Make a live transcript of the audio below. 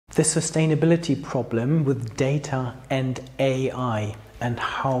The sustainability problem with data and AI and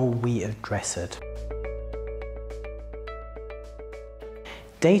how we address it.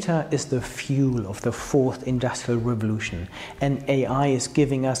 Data is the fuel of the fourth industrial revolution, and AI is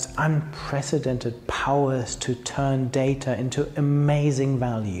giving us unprecedented powers to turn data into amazing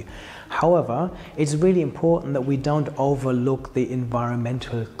value. However, it's really important that we don't overlook the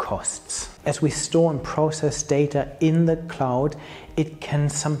environmental costs. As we store and process data in the cloud, it can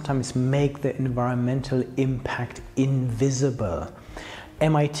sometimes make the environmental impact invisible.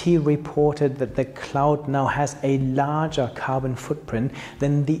 MIT reported that the cloud now has a larger carbon footprint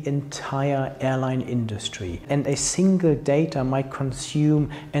than the entire airline industry. And a single data might consume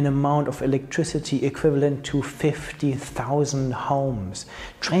an amount of electricity equivalent to 50,000 homes.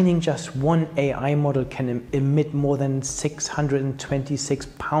 Training just one AI model can emit more than 626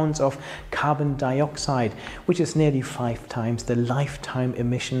 pounds of carbon dioxide, which is nearly 5 times the lifetime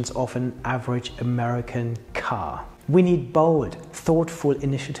emissions of an average American car. We need bold, thoughtful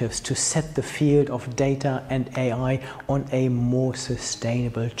initiatives to set the field of data and AI on a more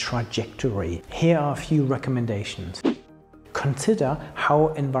sustainable trajectory. Here are a few recommendations. Consider how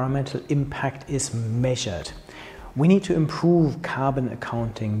environmental impact is measured. We need to improve carbon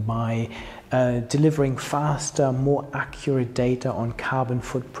accounting by delivering faster, more accurate data on carbon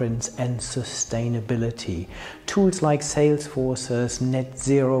footprints and sustainability. Tools like Salesforce's Net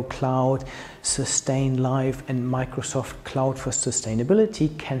Zero Cloud, Sustain Live, and Microsoft Cloud for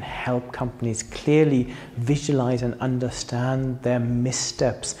Sustainability can help companies clearly visualize and understand their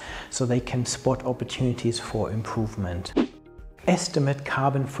missteps so they can spot opportunities for improvement. Estimate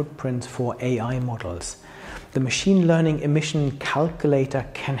carbon footprints for AI models. The machine learning emission calculator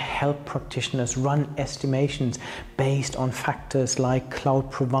can help practitioners run estimations based on factors like cloud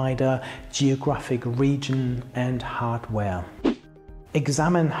provider, geographic region, and hardware.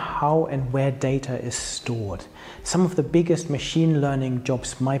 Examine how and where data is stored. Some of the biggest machine learning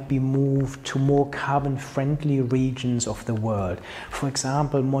jobs might be moved to more carbon-friendly regions of the world. For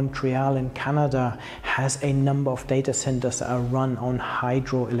example, Montreal in Canada has a number of data centers that are run on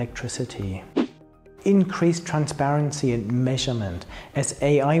hydroelectricity. Increased transparency and measurement. As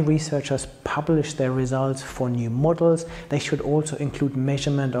AI researchers publish their results for new models, they should also include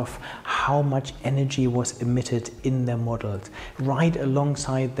measurement of how much energy was emitted in their models, right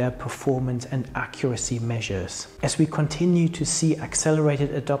alongside their performance and accuracy measures. As we continue to see accelerated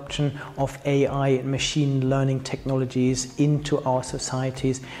adoption of AI and machine learning technologies into our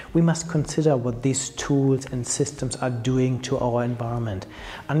societies, we must consider what these tools and systems are doing to our environment.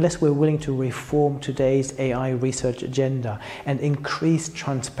 Unless we're willing to reform today's AI research agenda and increase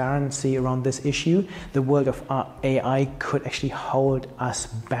transparency around this issue, the world of AI could actually hold us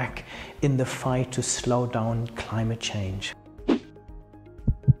back in the fight to slow down climate change.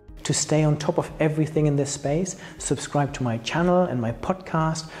 To stay on top of everything in this space, subscribe to my channel and my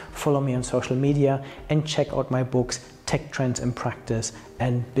podcast, follow me on social media, and check out my books, Tech Trends in Practice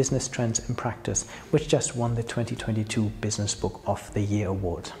and Business Trends in Practice, which just won the 2022 Business Book of the Year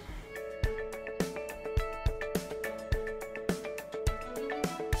award.